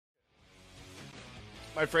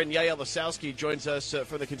My friend Yael Lasowski joins us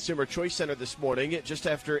from the Consumer Choice Center this morning just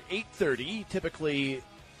after 8:30. Typically,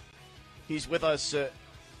 he's with us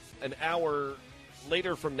an hour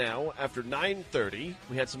later from now after 9:30.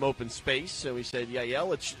 We had some open space, so we said, Yael,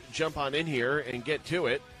 let's jump on in here and get to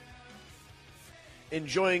it.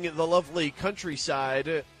 Enjoying the lovely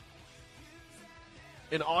countryside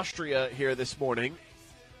in Austria here this morning.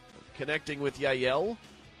 Connecting with Yael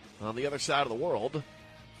on the other side of the world.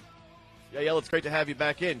 Yael, it's great to have you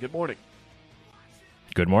back in. Good morning.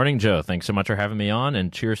 Good morning, Joe. Thanks so much for having me on, and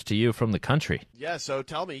cheers to you from the country. Yeah, so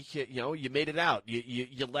tell me, you made it out.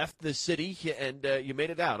 You left the city, and you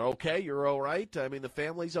made it out. Okay, you're all right? I mean, the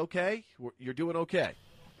family's okay? You're doing okay?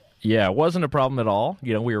 Yeah, it wasn't a problem at all.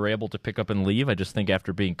 We were able to pick up and leave. I just think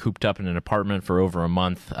after being cooped up in an apartment for over a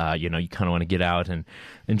month, you kind of want to get out and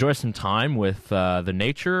enjoy some time with the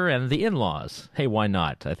nature and the in-laws. Hey, why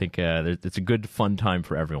not? I think it's a good, fun time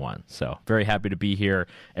for everyone. So very happy to be here.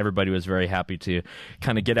 Everybody was very happy to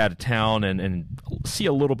kind of get out of town and see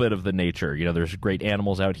a little bit of the nature. There's great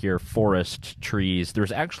animals out here, forest, trees.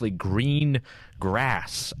 There's actually green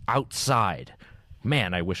grass outside.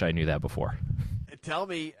 Man, I wish I knew that before. Tell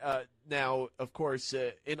me now, of course,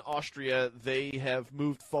 in Austria, they have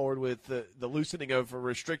moved forward with the loosening of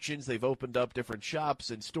restrictions. They've opened up different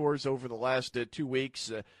shops and stores over the last 2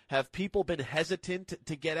 weeks. Have people been hesitant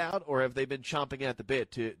to get out, or have they been chomping at the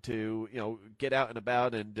bit to get out and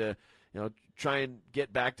about and try and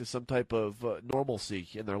get back to some type of normalcy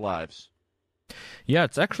in their lives? Yeah,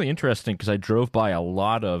 it's actually interesting because I drove by a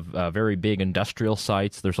lot of very big industrial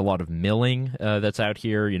sites. There's a lot of milling that's out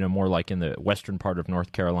here, more like in the western part of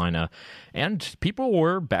North Carolina. And people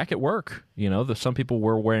were back at work. Some people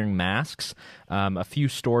were wearing masks. A few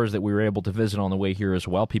stores that we were able to visit on the way here as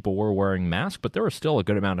well, people were wearing masks, but there was still a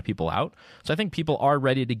good amount of people out. So I think people are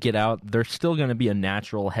ready to get out. There's still going to be a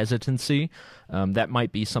natural hesitancy. That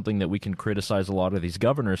might be something that we can criticize a lot of these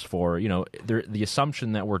governors for. The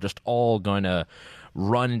assumption that we're just all going to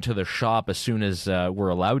run into the shop as soon as we're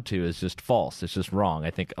allowed to is just false. It's just wrong.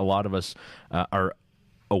 I think a lot of us are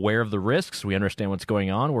aware of the risks. We understand what's going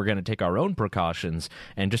on. We're going to take our own precautions.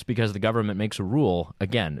 And just because the government makes a rule,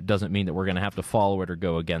 again, it doesn't mean that we're going to have to follow it or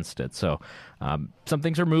go against it. So some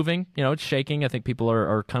things are moving. It's shaking. I think people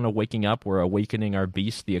are kind of waking up. We're awakening our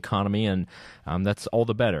beast, the economy, and that's all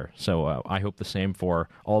the better. So I hope the same for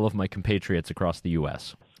all of my compatriots across the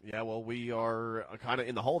U.S. Yeah, well, we are kind of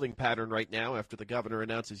in the holding pattern right now after the governor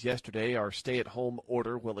announces yesterday our stay-at-home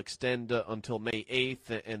order will extend until May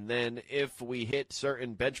 8th, and then if we hit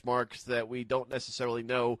certain benchmarks that we don't necessarily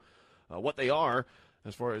know what they are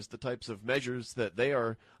as far as the types of measures that they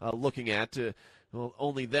are looking at,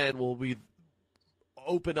 only then will we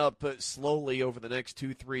open up slowly over the next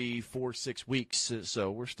 2, 3, 4, 6 weeks. So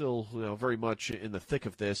we're still very much in the thick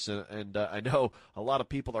of this, and I know a lot of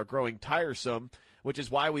people are growing tiresome, which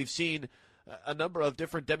is why we've seen a number of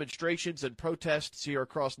different demonstrations and protests here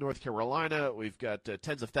across North Carolina. We've got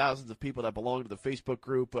tens of thousands of people that belong to the Facebook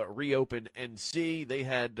group Reopen NC. They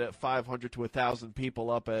had 500 to 1,000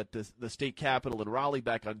 people up at the state capitol in Raleigh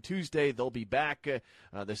back on Tuesday. They'll be back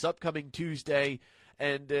this upcoming Tuesday.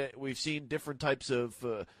 And we've seen different types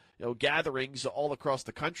of gatherings all across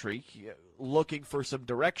the country looking for some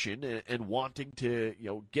direction and wanting to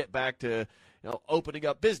get back to opening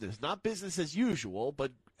up business. Not business as usual,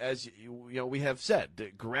 but as we have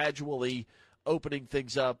said, gradually opening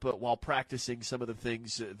things up while practicing some of the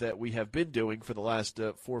things that we have been doing for the last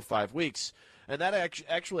 4 or 5 weeks. And that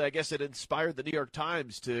actually, I guess it inspired the New York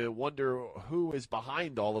Times to wonder who is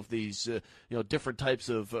behind all of these, different types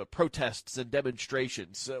of protests and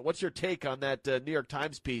demonstrations. What's your take on that New York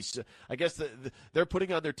Times piece? I guess they're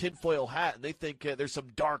putting on their tinfoil hat, and they think there's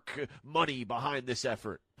some dark money behind this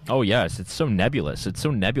effort. Oh, yes. It's so nebulous. It's so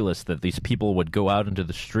nebulous that these people would go out into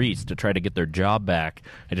the streets to try to get their job back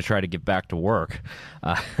and to try to get back to work.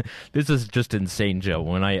 This is just insane, Joe.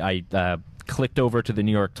 When I clicked over to the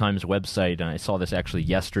New York Times website, and I saw this actually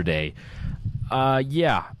yesterday,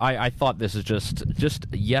 I thought this is just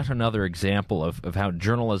yet another example of how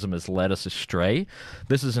journalism has led us astray.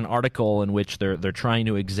 This is an article in which they're trying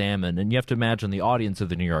to examine, and you have to imagine the audience of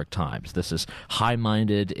the New York Times. This is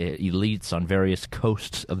high-minded elites on various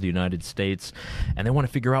coasts of the United States, and they want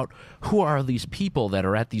to figure out who are these people that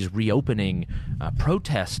are at these reopening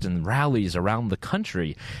protests and rallies around the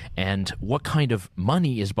country, and what kind of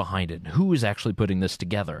money is behind it, who is actually putting this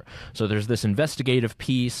together. So there's this investigative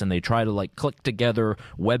piece, and they try to click hack together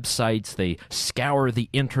websites, they scour the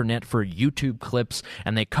internet for YouTube clips,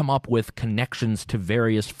 and they come up with connections to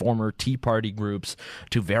various former Tea Party groups,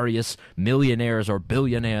 to various millionaires or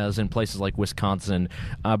billionaires in places like Wisconsin.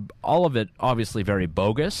 All of it obviously very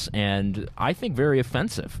bogus, and I think very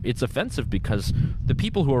offensive. It's offensive because the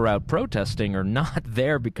people who are out protesting are not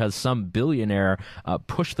there because some billionaire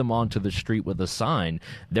pushed them onto the street with a sign.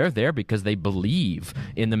 They're there because they believe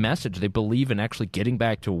in the message. They believe in actually getting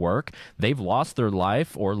back to work. They've lost their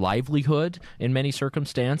life or livelihood in many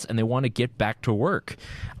circumstances, and they want to get back to work.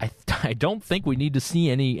 I don't think we need to see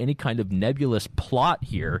any kind of nebulous plot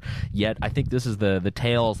here, yet I think this is the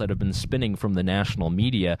tales that have been spinning from the national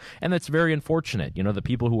media, and that's very unfortunate. You know, the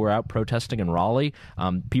people who are out protesting in Raleigh,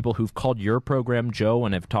 people who've called your program, Joe,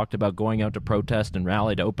 and have talked about going out to protest and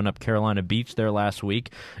rally to open up Carolina Beach there last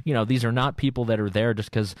week, you know, these are not people that are there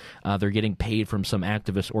just because they're getting paid from some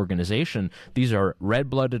activist organization. These are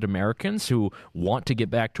red-blooded Americans who want to get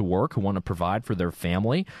back to work, who want to provide for their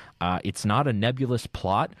family. It's not a nebulous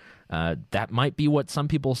plot. That might be what some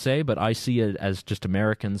people say, but I see it as just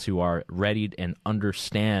Americans who are ready and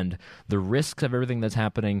understand the risks of everything that's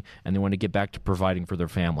happening, and they want to get back to providing for their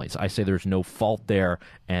families. I say there's no fault there,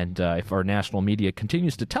 and if our national media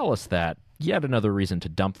continues to tell us that, yet another reason to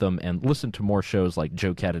dump them and listen to more shows like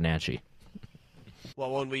Joe Catanacci.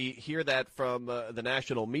 Well, when we hear that from the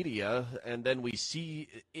national media, and then we see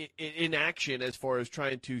it in action as far as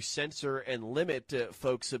trying to censor and limit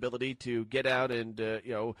folks' ability to get out and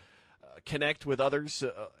connect with others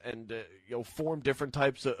and form different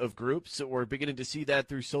types of groups, we're beginning to see that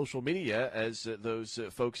through social media as those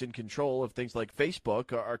folks in control of things like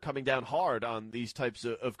Facebook are coming down hard on these types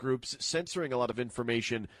of groups, censoring a lot of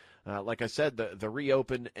information. Like I said, the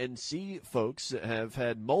Reopen NC folks have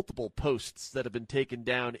had multiple posts that have been taken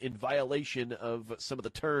down in violation of some of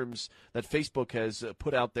the terms that Facebook has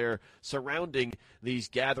put out there surrounding these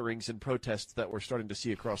gatherings and protests that we're starting to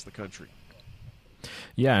see across the country.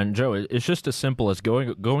 Yeah, and Joe, it's just as simple as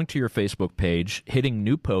going to your Facebook page, hitting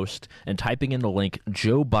new post, and typing in the link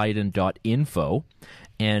joebiden.info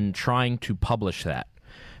and trying to publish that.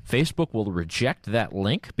 Facebook will reject that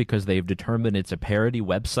link because they've determined it's a parody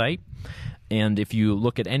website. And if you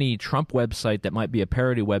look at any Trump website that might be a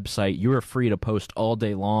parody website, you are free to post all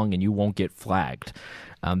day long and you won't get flagged.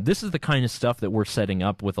 This is the kind of stuff that we're setting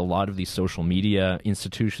up with a lot of these social media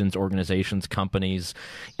institutions, organizations, companies.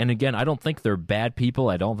 And again, I don't think they're bad people.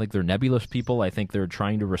 I don't think they're nebulous people. I think they're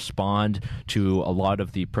trying to respond to a lot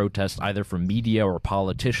of the protests, either from media or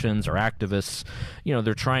politicians or activists. You know,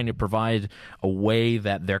 they're trying to provide a way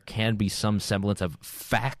that there can be some semblance of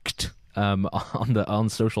fact on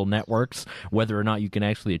social networks, whether or not you can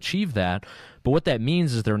actually achieve that. But what that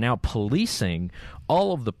means is they're now policing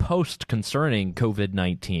all of the posts concerning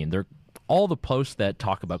COVID-19. They're all the posts that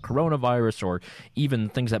talk about coronavirus or even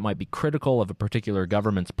things that might be critical of a particular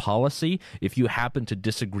government's policy. If you happen to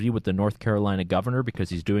disagree with the North Carolina governor because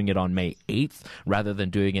he's doing it on May 8th rather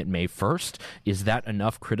than doing it May 1st, is that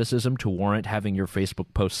enough criticism to warrant having your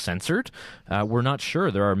Facebook post censored? We're not sure.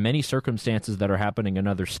 There are many circumstances that are happening in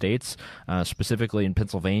other states, specifically in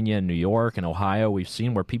Pennsylvania and New York and Ohio. We've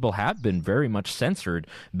seen where people have been very much censored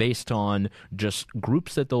based on just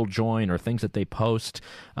groups that they'll join or things that they post.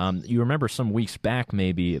 You remember some weeks back,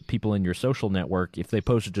 maybe people in your social network, if they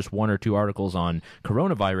posted just one or two articles on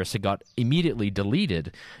coronavirus, it got immediately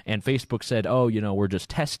deleted. And Facebook said, oh, we're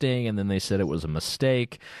just testing. And then they said it was a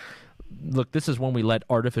mistake. Look, this is when we let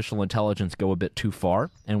artificial intelligence go a bit too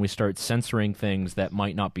far and we start censoring things that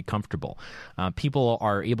might not be comfortable. People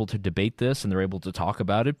are able to debate this and they're able to talk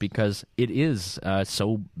about it because it is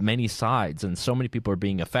so many sides and so many people are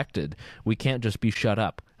being affected. We can't just be shut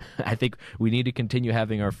up. I think we need to continue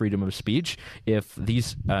having our freedom of speech. If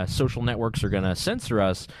these social networks are going to censor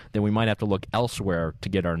us, then we might have to look elsewhere to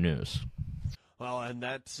get our news. Well, and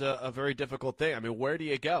that's a very difficult thing. I mean, where do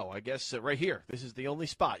you go? I guess right here. This is the only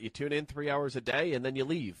spot. You tune in 3 hours a day, and then you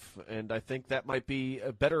leave. And I think that might be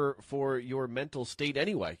better for your mental state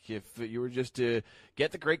anyway. If you were just to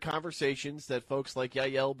get the great conversations that folks like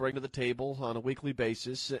Yael bring to the table on a weekly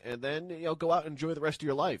basis, and then go out and enjoy the rest of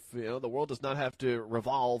your life. The world does not have to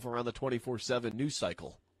revolve around the 24/7 news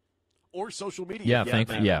cycle or social media.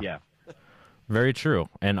 Yeah. Very true,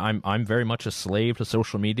 and I'm very much a slave to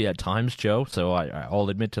social media at times, Joe. So I'll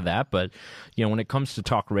admit to that. But when it comes to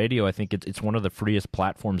talk radio, I think it's one of the freest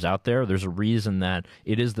platforms out there. There's a reason that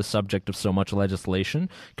it is the subject of so much legislation,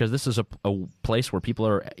 because this is a place where people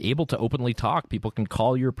are able to openly talk. People can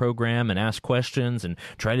call your program and ask questions and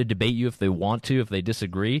try to debate you if they want to, if they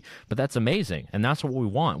disagree. But that's amazing, and that's what we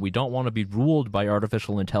want. We don't want to be ruled by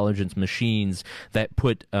artificial intelligence machines that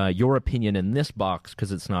put your opinion in this box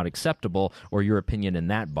because it's not acceptable, or your opinion in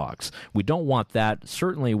that box. We don't want that,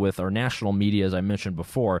 certainly with our national media, as I mentioned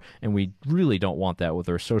before, and we really don't want that with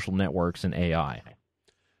our social networks and AI.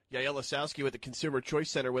 Yael Lisowski with the Consumer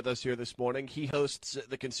Choice Center with us here this morning. He hosts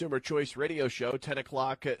the Consumer Choice Radio Show, 10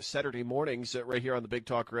 o'clock Saturday mornings right here on the Big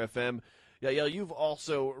Talker FM. Yael, you've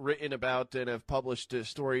also written about and have published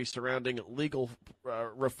stories surrounding legal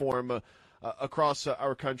reform across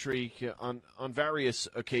our country on various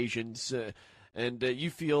occasions. And you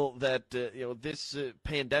feel that this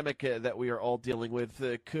pandemic that we are all dealing with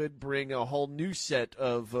could bring a whole new set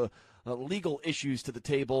of legal issues to the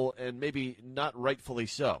table, and maybe not rightfully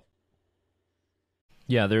so.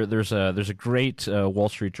 Yeah, there's a great Wall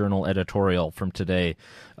Street Journal editorial from today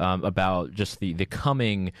about just the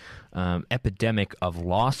coming epidemic of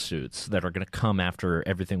lawsuits that are going to come after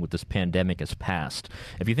everything with this pandemic has passed.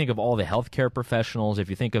 If you think of all the healthcare professionals, if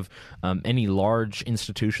you think of any large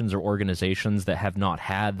institutions or organizations that have not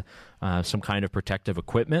had some kind of protective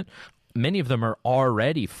equipment, many of them are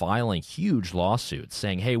already filing huge lawsuits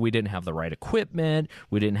saying, hey, we didn't have the right equipment,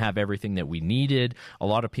 we didn't have everything that we needed. A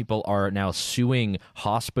lot of people are now suing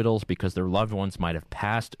hospitals because their loved ones might have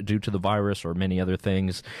passed due to the virus or many other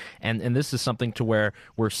things. And this is something to where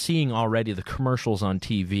we're seeing already the commercials on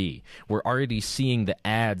TV. We're already seeing the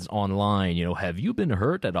ads online. Have you been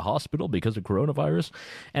hurt at a hospital because of coronavirus?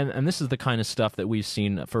 And this is the kind of stuff that we've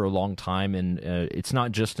seen for a long time. And it's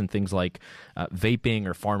not just in things like vaping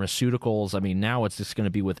or pharmaceuticals. I mean, now it's just going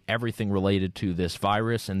to be with everything related to this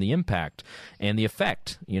virus and the impact and the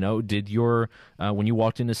effect. Did when you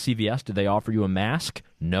walked into CVS, did they offer you a mask?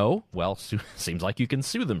 No? Well, seems like you can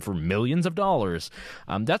sue them for millions of dollars.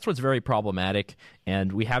 That's what's very problematic,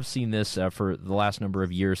 and we have seen this for the last number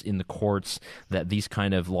of years in the courts, that these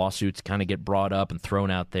kind of lawsuits kind of get brought up and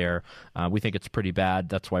thrown out there. We think it's pretty bad.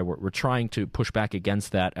 That's why we're trying to push back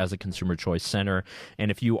against that as a Consumer Choice Center.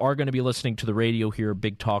 And if you are going to be listening to the radio here,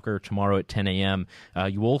 Big Talker, tomorrow at 10 a.m.,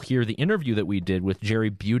 you will hear the interview that we did with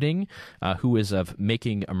Jerry Buting, who is of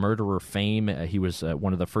Making a Murderer fame. He was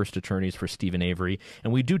one of the first attorneys for Stephen Avery.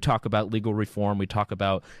 And we do talk about legal reform. We talk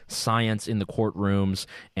about science in the courtrooms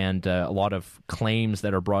and a lot of claims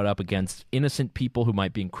that are brought up against innocent people who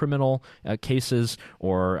might be in criminal cases,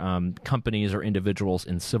 or companies or individuals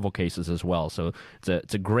in civil cases as well. So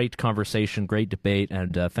it's a great conversation, great debate,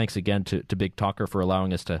 and thanks again to Big Talker for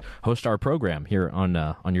allowing us to host our program here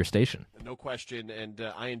on your station. No question, and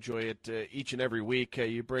I enjoy it each and every week.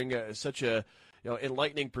 You bring such a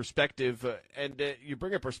enlightening perspective, and you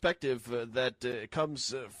bring a perspective that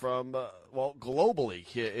comes from, globally.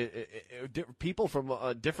 People from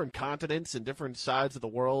different continents and different sides of the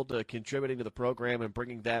world contributing to the program and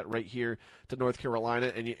bringing that right here to North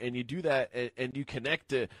Carolina, and you do that, and you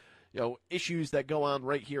connect issues that go on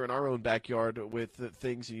right here in our own backyard with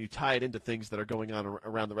things, and you tie it into things that are going on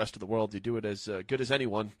around the rest of the world. You do it as good as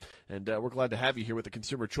anyone, and we're glad to have you here with the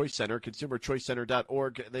Consumer Choice Center,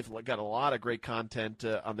 consumerchoicecenter.org. They've got a lot of great content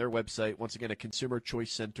on their website, once again at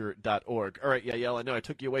consumerchoicecenter.org. All right, Yael, I know I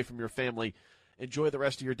took you away from your family. Enjoy the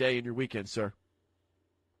rest of your day and your weekend, sir.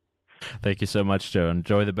 Thank you so much, Joe.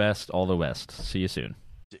 Enjoy the best, all the best. See you soon.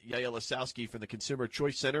 Yael Lisowski from the Consumer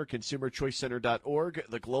Choice Center, consumerchoicecenter.org,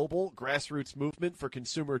 the global grassroots movement for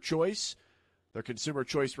consumer choice. Their Consumer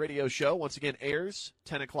Choice Radio Show, once again, airs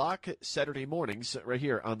 10 o'clock Saturday mornings right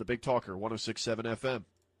here on the Big Talker, 106.7 FM.